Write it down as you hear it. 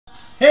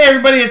Hey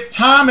everybody, it's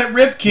Tom at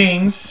Rip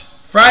Kings.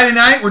 Friday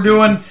night we're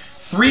doing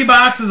 3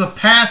 boxes of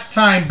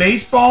Pastime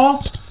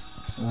baseball.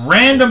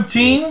 Random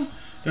team.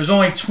 There's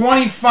only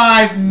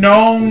 25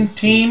 known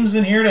teams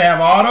in here to have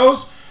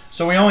autos,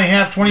 so we only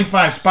have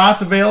 25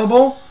 spots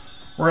available.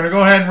 We're going to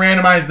go ahead and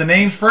randomize the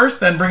names first,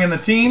 then bring in the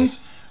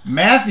teams.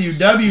 Matthew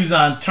W's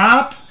on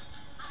top,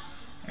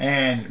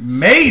 and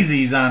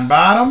Maisie's on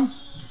bottom.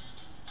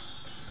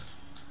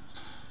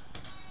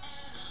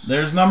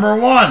 There's number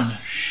 1.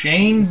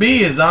 Shane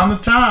B is on the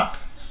top.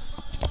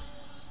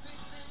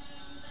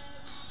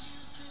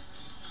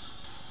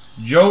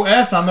 Joe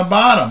S on the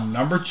bottom.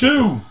 Number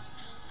 2.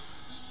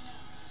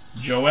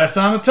 Joe S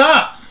on the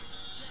top.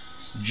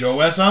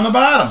 Joe S on the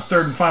bottom.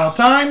 Third and final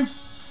time.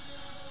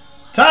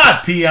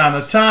 Todd P on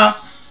the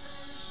top.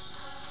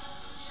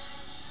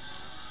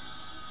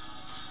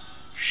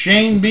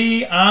 Shane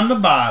B on the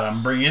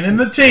bottom. Bringing in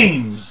the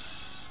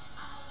teams.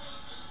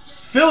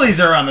 Phillies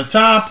are on the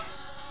top.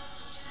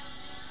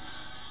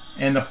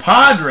 And the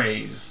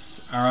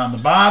Padres are on the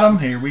bottom.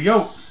 Here we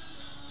go.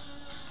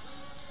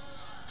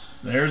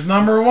 There's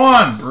number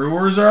 1.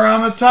 Brewers are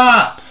on the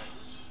top.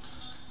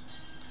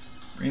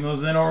 Bring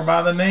those in over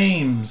by the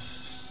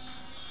names.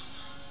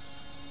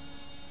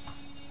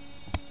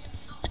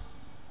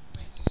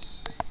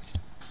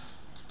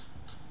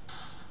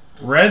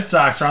 Red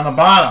Sox are on the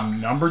bottom.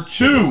 Number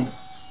 2.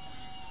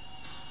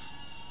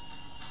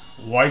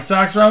 White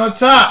Sox are on the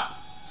top.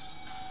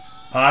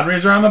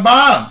 Padres are on the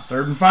bottom.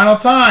 Third and final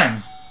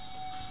time.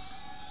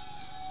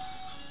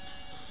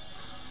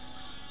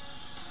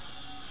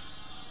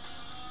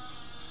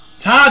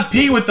 Todd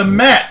P with the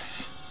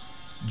Mets.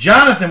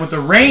 Jonathan with the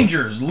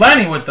Rangers.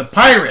 Lenny with the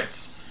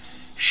Pirates.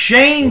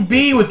 Shane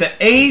B with the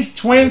A's,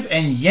 Twins,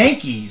 and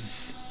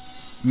Yankees.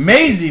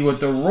 Maisie with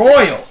the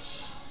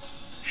Royals.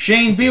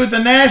 Shane B with the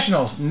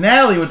Nationals.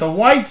 Natalie with the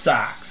White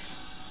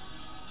Sox.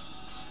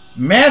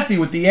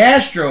 Matthew with the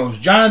Astros.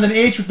 Jonathan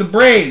H with the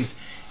Braves.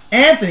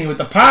 Anthony with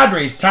the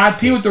Padres. Todd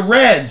P with the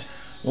Reds.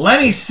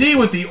 Lenny C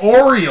with the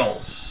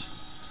Orioles.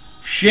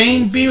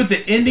 Shane B with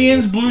the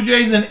Indians, Blue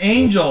Jays, and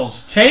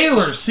Angels.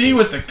 Taylor C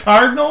with the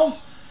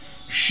Cardinals.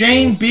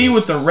 Shane B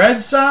with the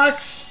Red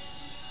Sox.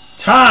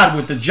 Todd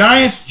with the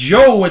Giants.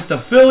 Joe with the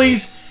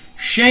Phillies.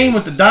 Shane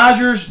with the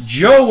Dodgers.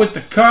 Joe with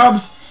the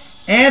Cubs.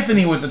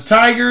 Anthony with the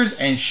Tigers.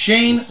 And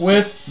Shane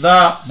with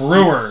the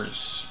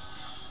Brewers.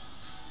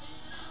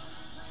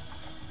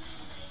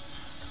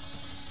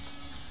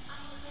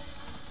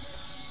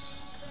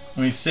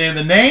 Let me save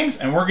the names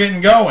and we're getting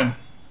going.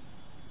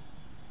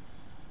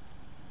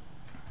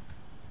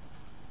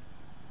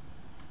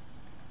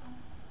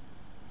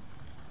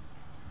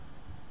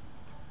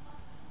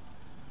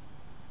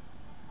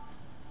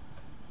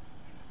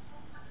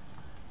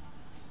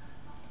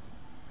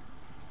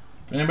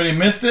 If anybody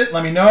missed it,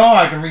 let me know.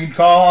 I can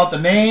call out the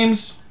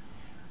names.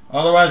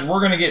 Otherwise, we're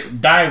going to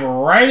dive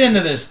right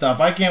into this stuff.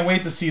 I can't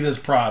wait to see this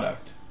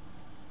product.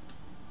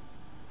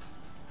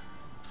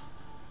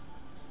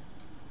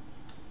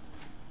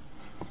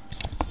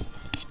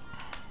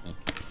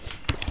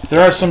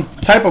 There are some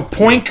type of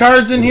point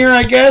cards in here,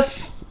 I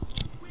guess.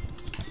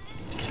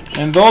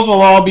 And those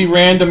will all be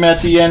random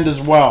at the end as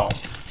well.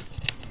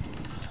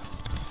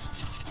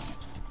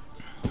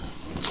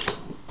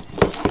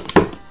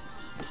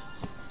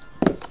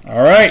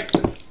 All right.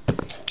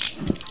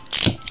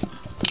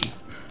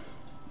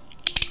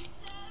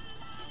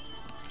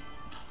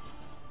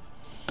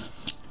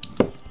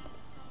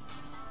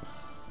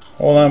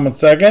 Hold on 1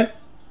 second.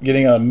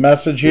 Getting a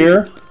message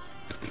here.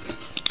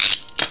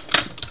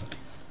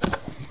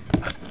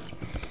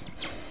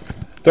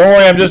 Don't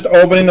worry, I'm just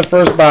opening the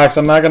first box.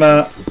 I'm not going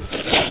to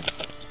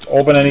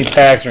open any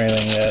packs or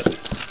anything yet.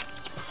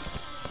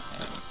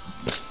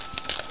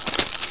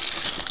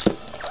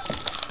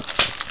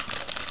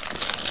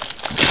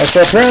 So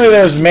apparently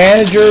there's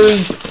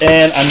managers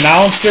and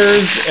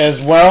announcers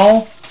as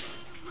well,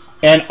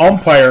 and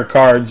umpire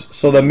cards.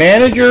 So the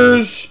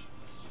managers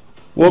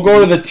will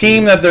go to the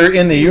team that they're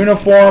in the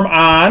uniform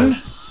on.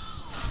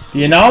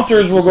 The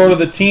announcers will go to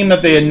the team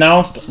that they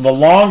announced the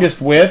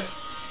longest with,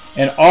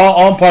 and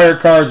all umpire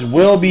cards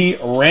will be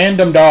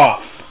randomed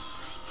off.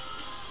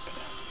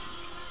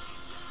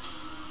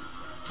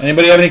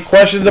 Anybody have any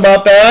questions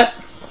about that?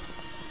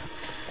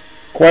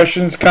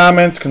 Questions,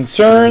 comments,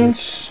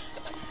 concerns?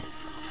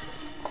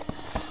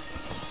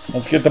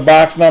 Let's get the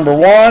box number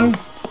 1.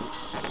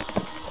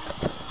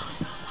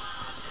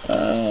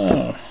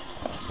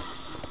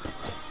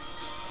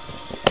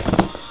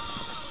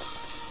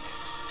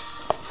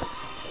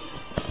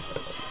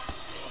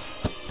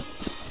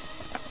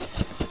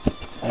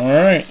 All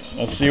right,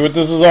 let's see what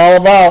this is all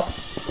about.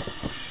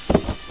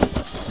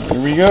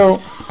 Here we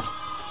go.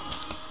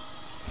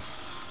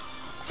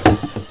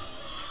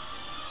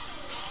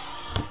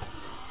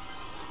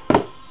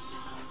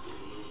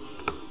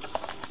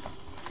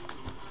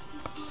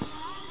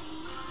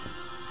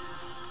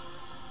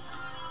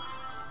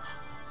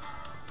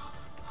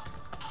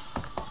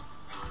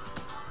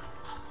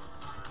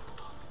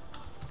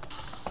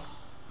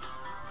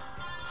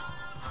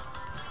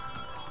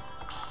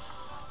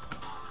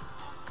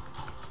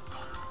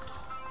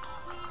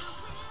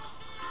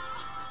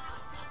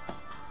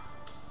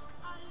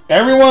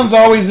 Everyone's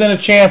always in a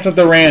chance at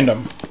the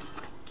random.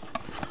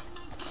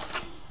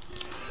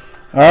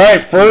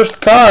 Alright, first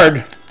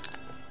card.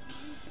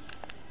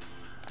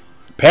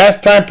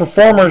 Pastime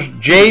Performers,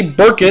 Jay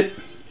Burkett.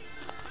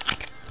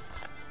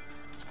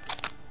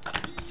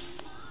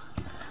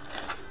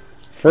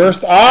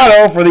 First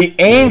auto for the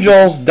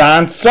Angels,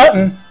 Don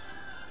Sutton.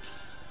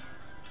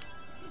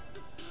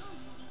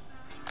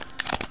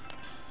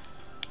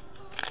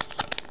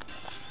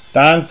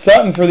 Don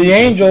Sutton for the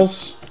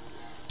Angels.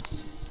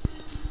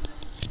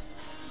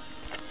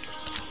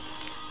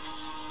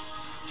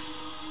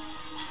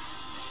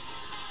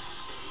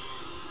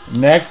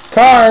 Next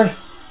card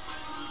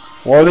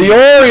for the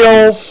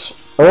Orioles,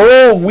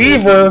 Earl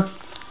Weaver.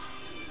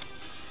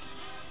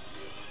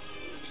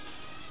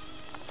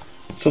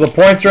 So the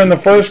points are in the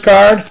first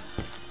card.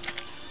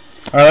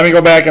 All right, let me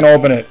go back and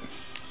open it.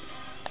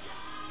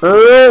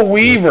 Earl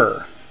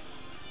Weaver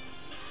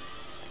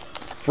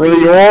for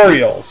the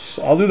Orioles.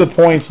 I'll do the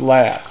points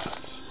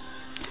last.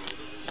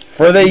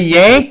 For the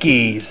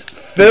Yankees,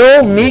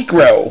 Phil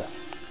Niekro.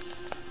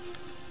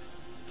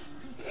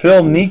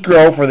 Phil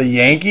Niekro for the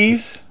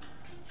Yankees.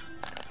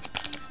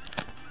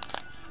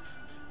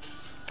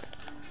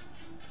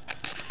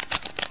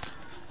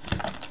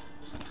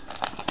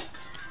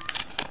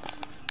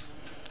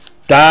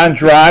 Don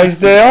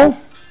Drysdale.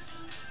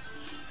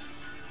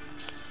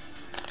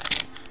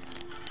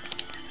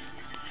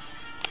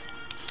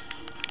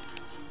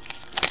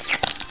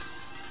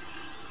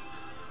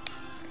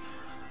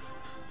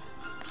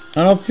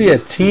 I don't see a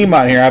team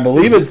on here. I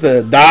believe it's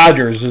the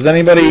Dodgers. Does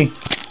anybody...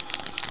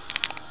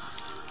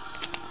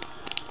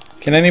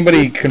 Can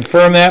anybody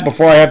confirm that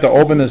before I have to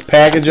open this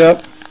package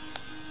up?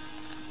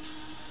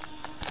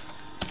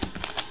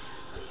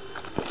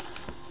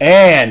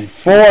 And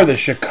for the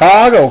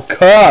Chicago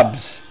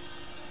Cubs,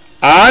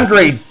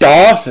 Andre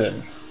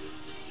Dawson.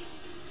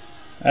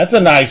 That's a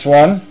nice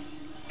one.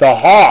 The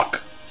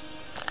Hawk.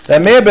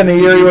 That may have been the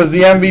year he was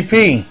the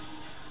MVP.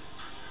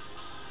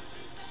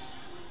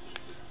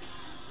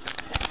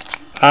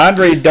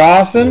 Andre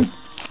Dawson.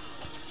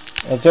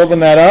 Let's open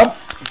that up.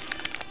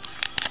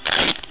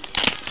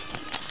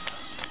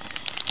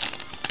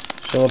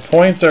 So the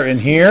points are in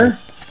here.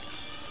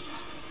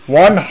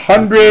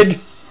 100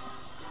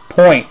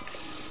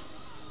 points.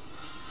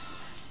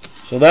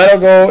 So that'll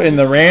go in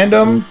the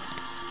random.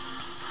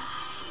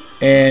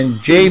 And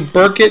Jay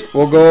Burkett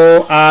will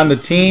go on the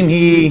team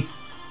he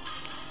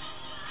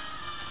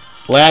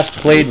last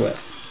played with.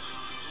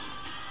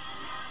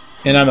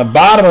 And on the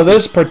bottom of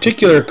this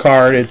particular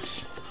card,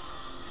 it's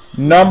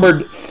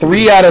numbered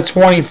 3 out of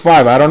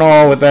 25. I don't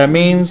know what that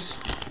means.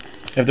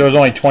 If there was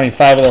only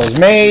 25 of those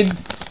made.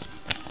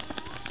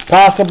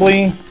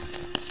 Possibly.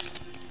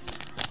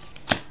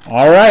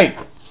 All right.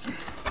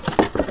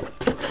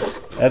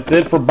 That's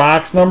it for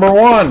box number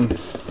 1.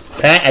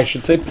 I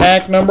should say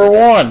pack number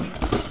 1.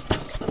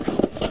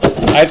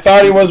 I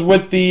thought he was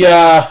with the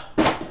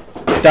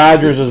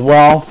Dodgers as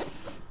well.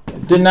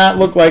 It did not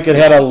look like it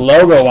had a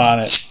logo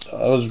on it.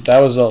 That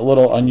was a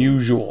little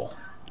unusual.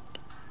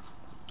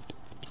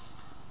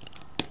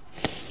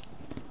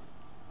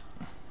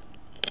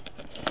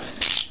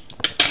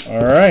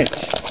 All right.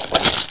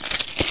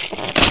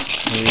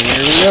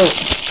 Here we go.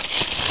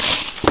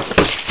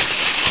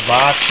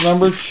 Box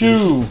number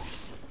 2.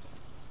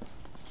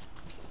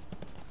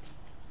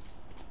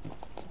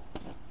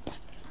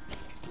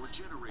 For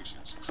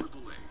generations,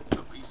 AAA,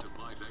 the peace of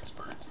mind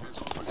experts, has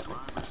offered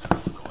drivers in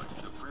Illinois,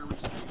 the prairie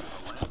state of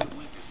the land of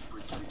Lincoln,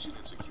 protection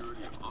and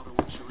security of auto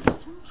insurance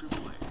through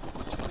AAA.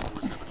 With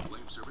 24/7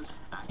 claim service,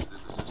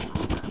 accident assist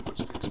program,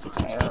 which fits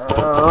drivers.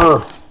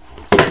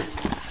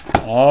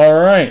 All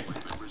right.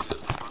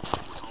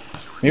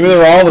 Maybe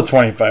they're all the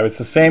 25. It's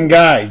the same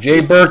guy,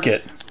 Jay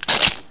Burkett.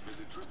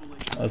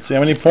 Let's see how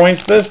many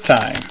points this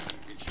time.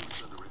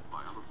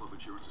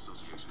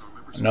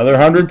 Another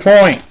 100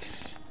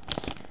 points.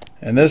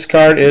 And this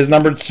card is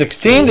numbered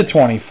 16 to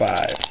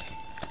 25.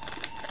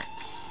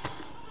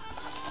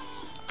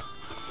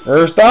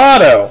 First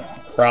auto,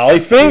 Raleigh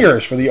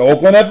Fingers for the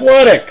Oakland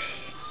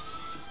Athletics.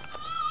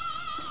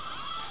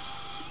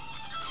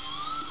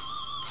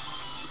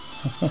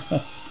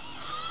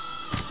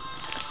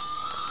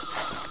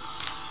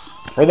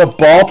 For the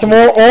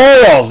Baltimore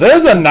Orioles,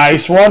 there's a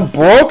nice one.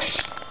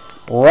 Brooks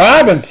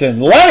Robinson.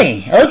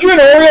 Lenny, aren't you an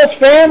Orioles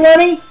fan,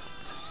 Lenny?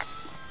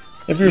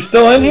 If you're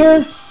still in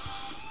here?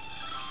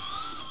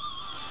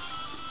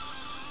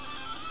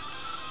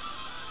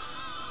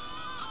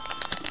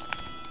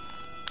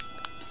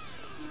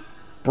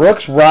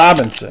 Brooks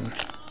Robinson.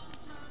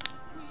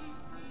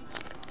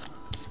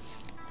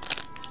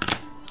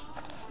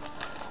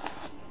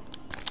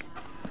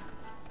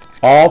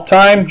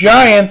 All-time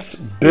Giants,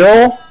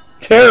 Bill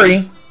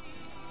Terry.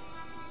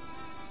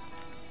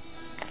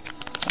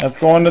 That's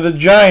going to the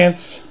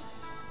Giants.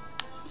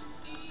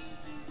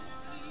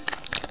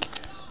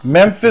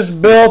 Memphis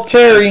Bill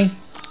Terry.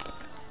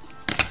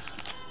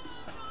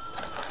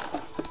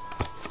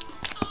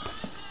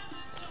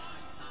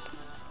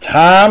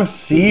 Tom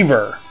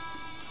Seaver.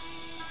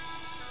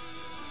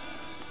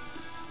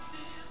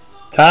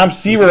 Tom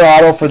Seaver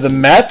auto for the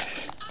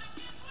Mets.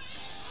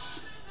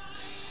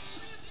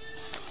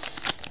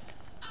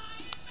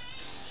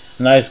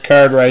 Nice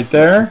card right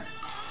there.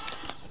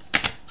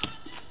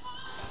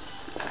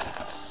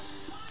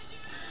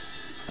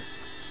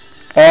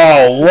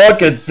 Oh,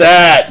 look at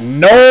that.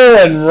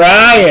 Nolan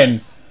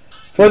Ryan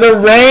for the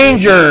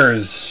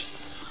Rangers.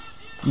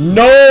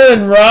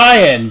 Nolan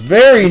Ryan.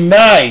 Very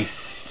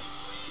nice.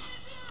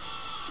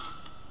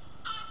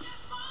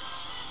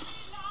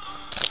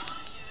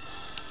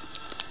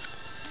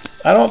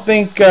 I don't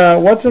think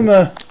what's in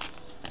the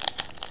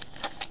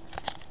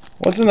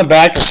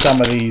back of some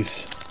of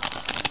these?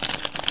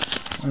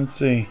 Let's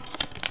see.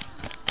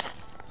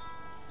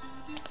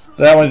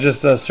 That one's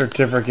just a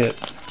certificate.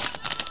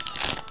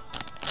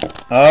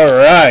 All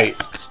right.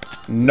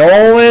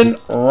 Nolan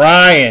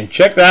Ryan.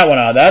 Check that one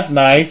out. That's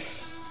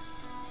nice.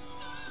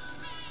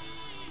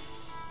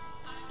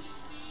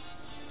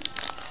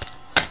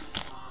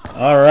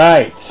 All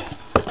right.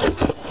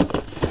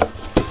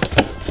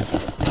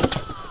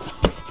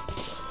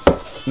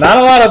 Not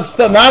a lot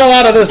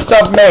of this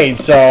stuff made,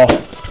 so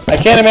I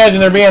can't imagine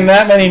there being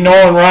that many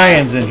Nolan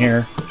Ryans in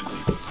here.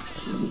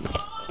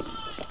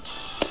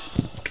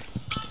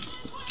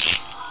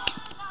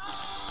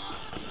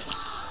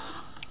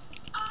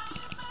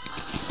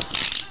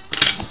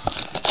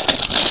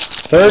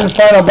 Third and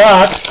final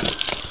box.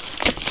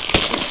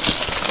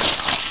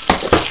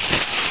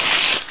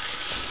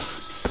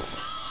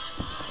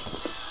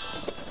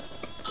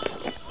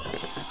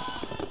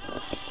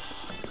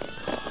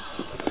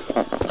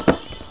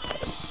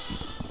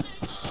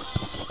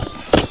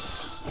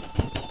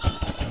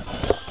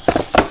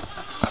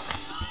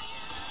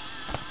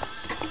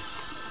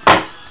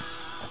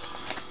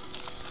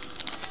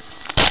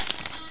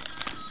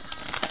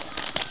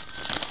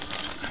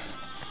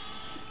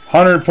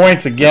 $100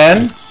 points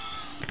again.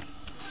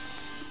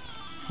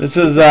 This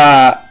is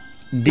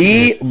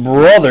D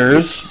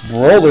Brothers.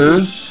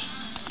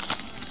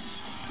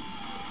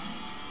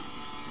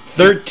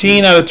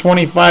 13 out of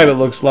 25 it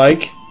looks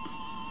like.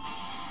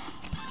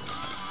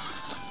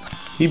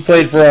 He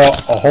played for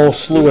a whole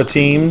slew of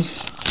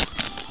teams.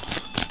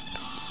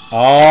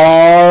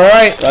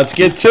 Alright, let's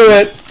get to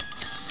it.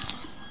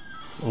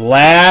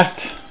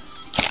 Last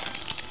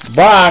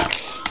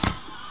box.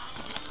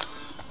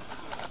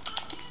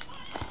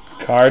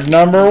 Card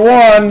number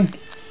 1.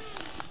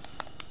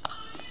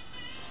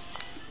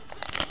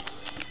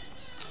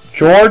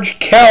 George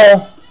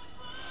Kelly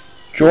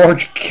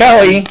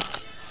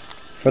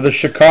for the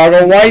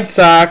Chicago White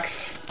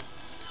Sox.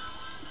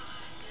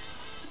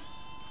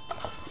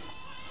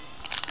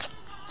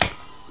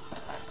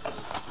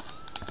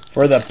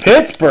 For the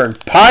Pittsburgh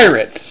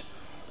Pirates,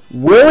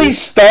 Willie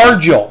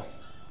Stargell.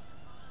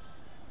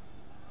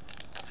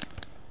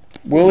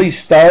 Willie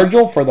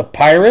Stargell for the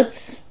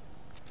Pirates.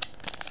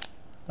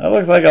 That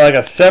looks like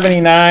a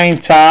 79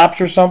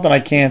 tops or something. I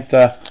can't...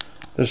 the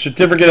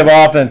certificate of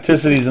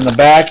authenticity is in the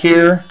back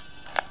here.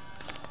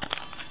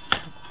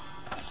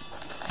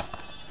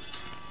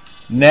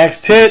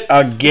 Next hit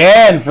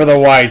again for the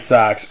White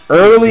Sox.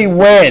 Early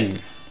win.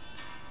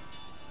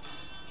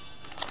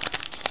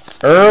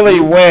 Early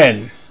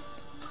win.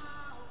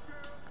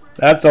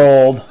 That's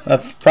old.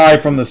 That's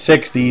probably from the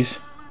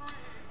 60s.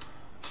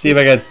 Let's see if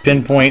I can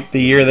pinpoint the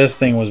year this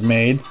thing was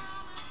made.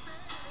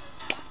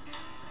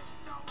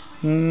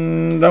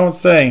 Don't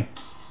say.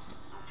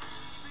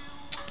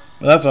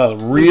 That's a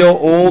real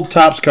old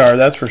Topps card,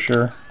 that's for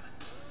sure.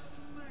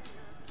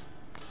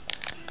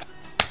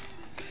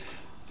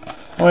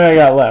 What do I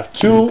got left?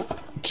 Two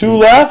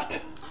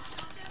left.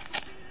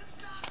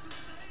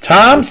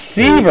 Tom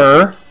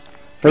Seaver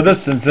for the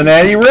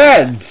Cincinnati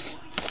Reds.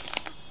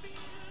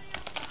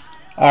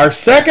 Our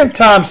second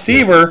Tom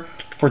Seaver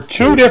for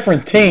 2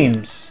 different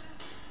teams.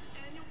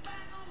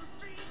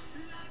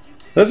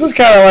 This is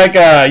kind of like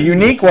a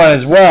unique one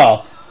as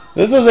well.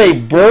 This is a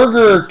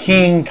Burger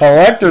King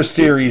Collector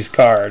Series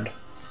card.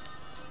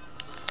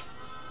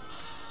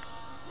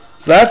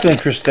 So that's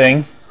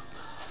interesting.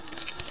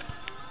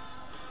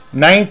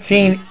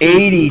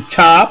 1980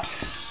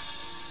 Topps.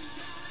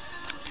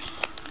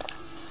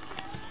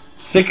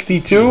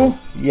 62.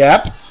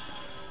 Yep.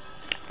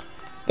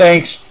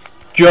 Thanks,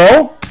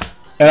 Joe.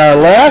 And our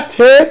last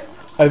hit,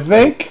 I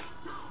think.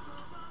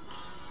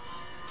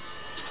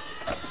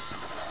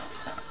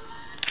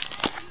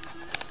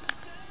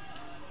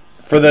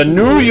 For the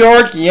New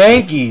York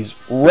Yankees,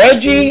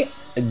 Reggie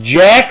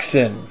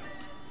Jackson.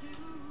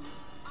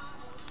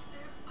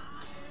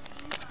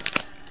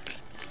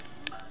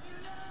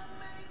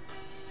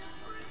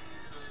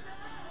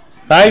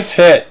 Nice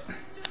hit.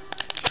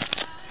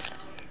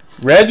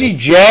 Reggie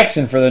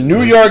Jackson for the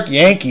New York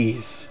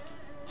Yankees.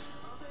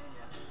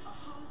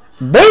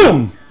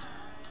 Boom!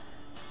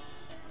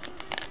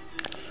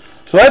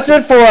 So that's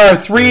it for our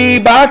 3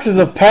 boxes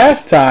of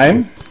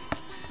Pastime.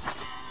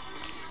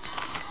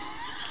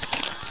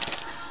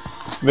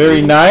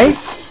 Very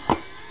nice.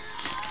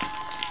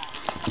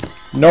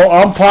 No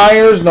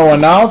umpires, no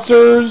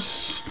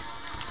announcers.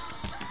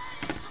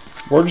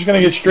 We're just going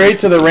to get straight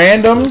to the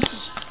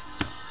randoms.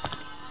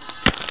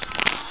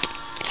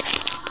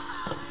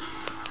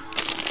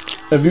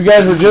 if you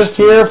guys were just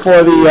here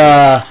for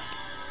the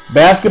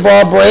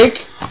basketball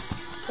break,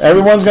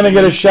 everyone's going to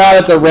get a shot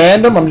at the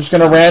random. I'm just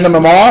going to random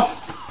them off.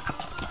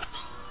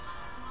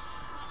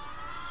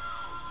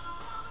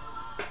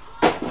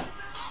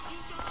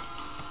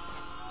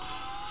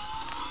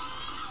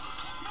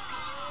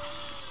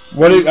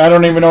 I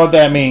don't even know what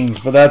that means,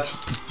 but that's...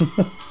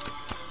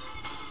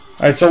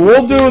 Alright, so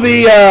we'll do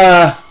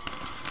the...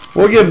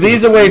 we'll give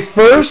these away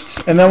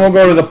first, and then we'll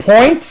go to the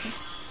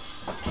points.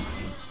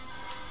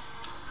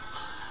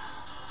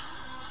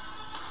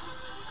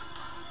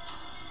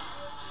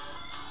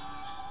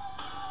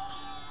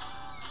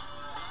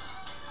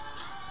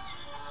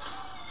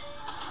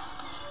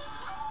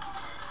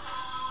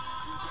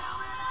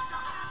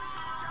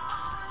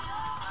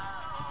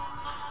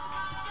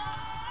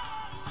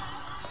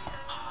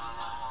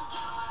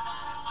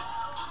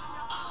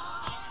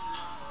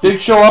 Big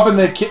show up in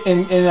the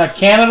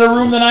Canada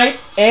room tonight,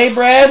 eh,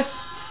 Brad?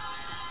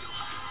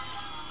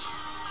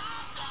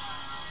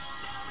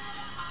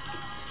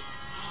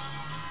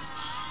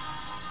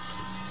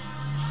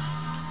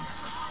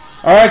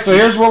 All right, so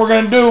here's what we're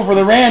gonna do for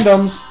the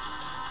randoms.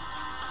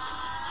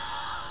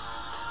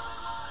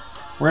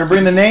 We're gonna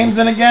bring the names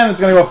in again. It's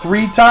gonna go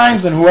 3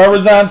 times, and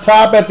whoever's on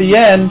top at the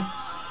end,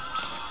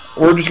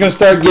 we're just gonna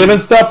start giving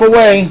stuff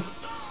away.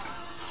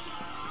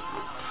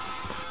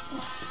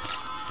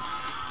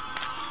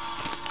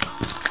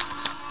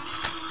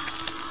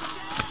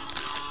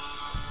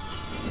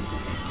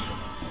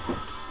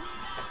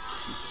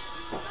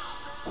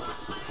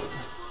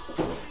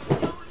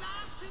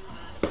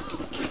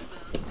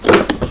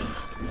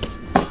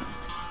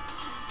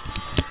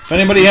 If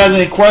anybody has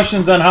any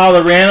questions on how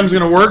the random's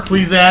going to work,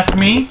 please ask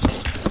me.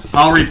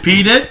 I'll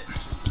repeat it.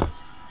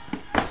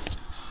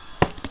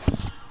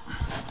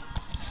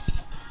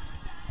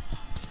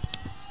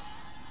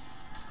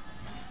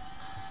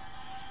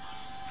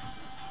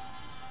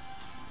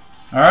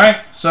 Alright,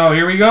 so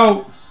here we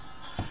go.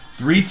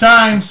 3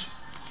 times.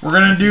 We're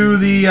going to do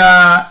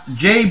the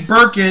Jay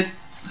Burkett.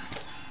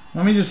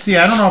 Let me just see.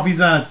 I don't know if he's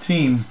on a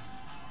team.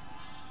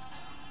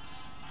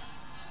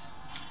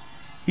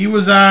 He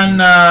was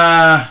on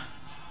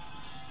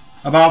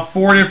about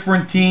 4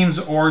 different teams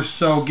or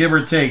so, give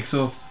or take.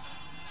 So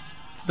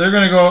they're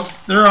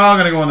all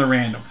gonna go in the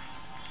random.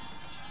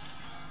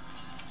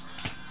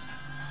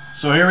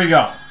 So here we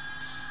go.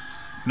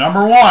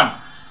 Number 1,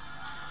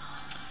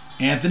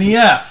 Anthony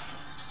F.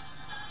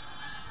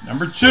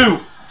 Number 2,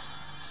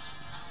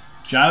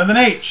 Jonathan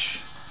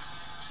H.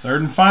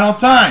 Third and final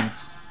time,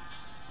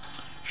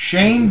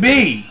 Shane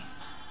B.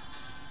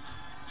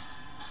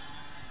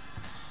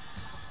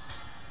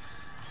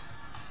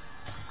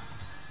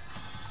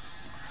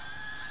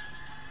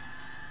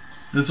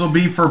 This will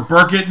be for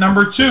Burkett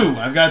number 2.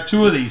 I've got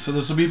 2 of these, so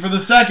this will be for the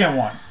second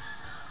one.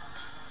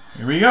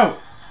 Here we go.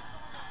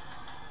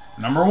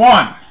 Number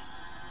 1,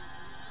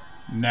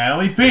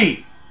 Natalie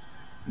P.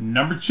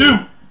 Number 2,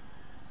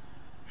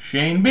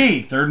 Shane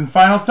B. Third and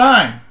final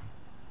time,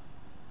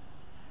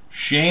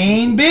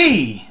 Shane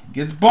B.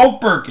 Gets both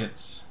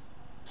Burketts.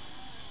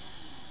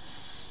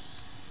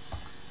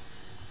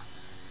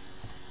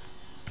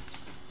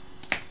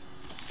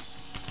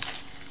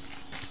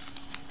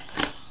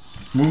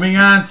 Moving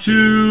on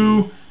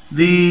to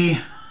the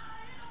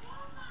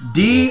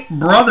D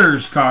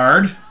Brothers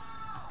card.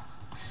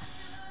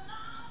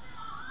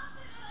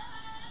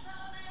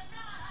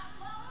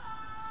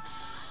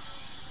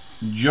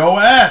 Joe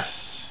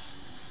S.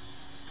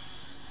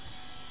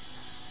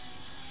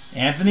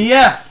 Anthony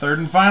F. Third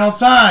and final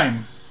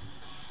time,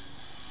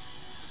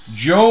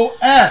 Joe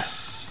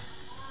S.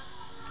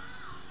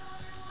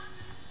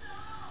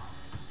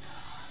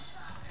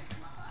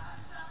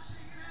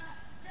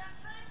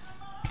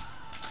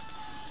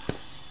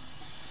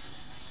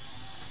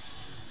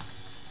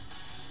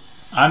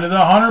 On to the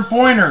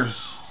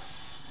 100-pointers.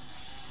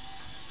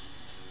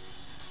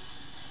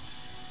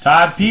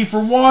 Todd P. for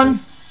 1.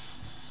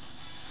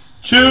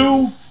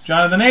 2,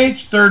 Jonathan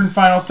H. Third and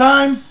final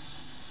time,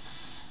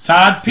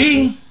 Todd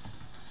P.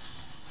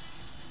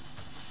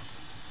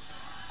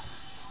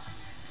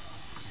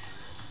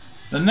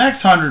 The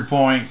next 100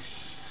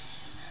 points.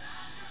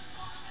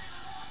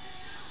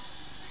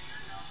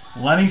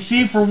 Lenny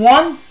C. for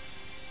 1.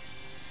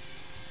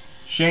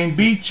 Shane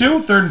B.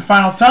 2, third and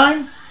final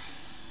time,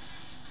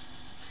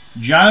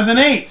 Jonathan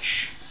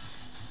H.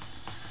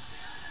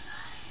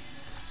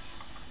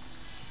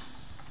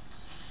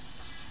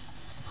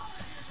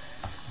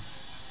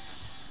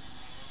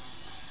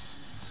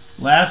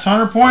 Last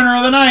 100-pointer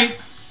of the night.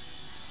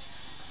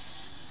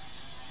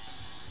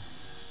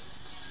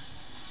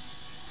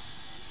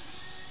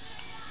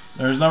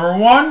 There's number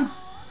 1.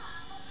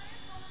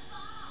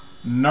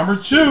 Number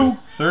 2,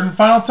 third and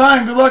final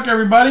time. Good luck,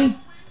 everybody.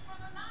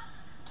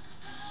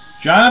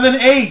 Jonathan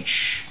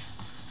H.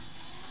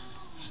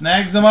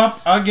 Snags them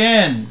up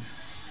again.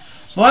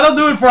 So that'll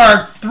do it for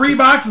our 3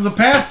 boxes of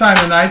Pastime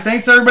tonight.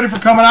 Thanks everybody for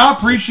coming out.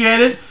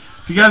 Appreciate it.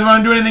 If you guys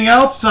want to do anything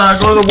else,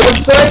 go to the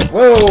website.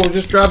 Whoa,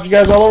 just dropped you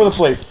guys all over the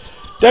place.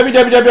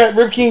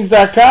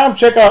 www.ripkings.com.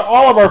 Check out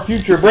all of our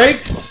future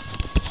breaks.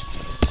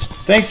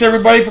 Thanks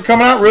everybody for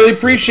coming out. Really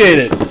appreciate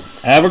it.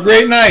 Have a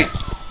great night.